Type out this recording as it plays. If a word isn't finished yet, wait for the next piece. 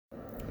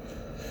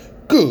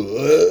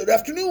Good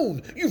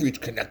afternoon. You've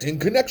reached Connecting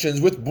Connections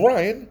with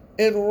Brian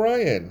and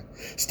Ryan.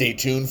 Stay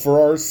tuned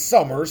for our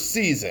summer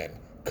season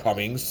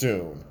coming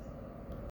soon.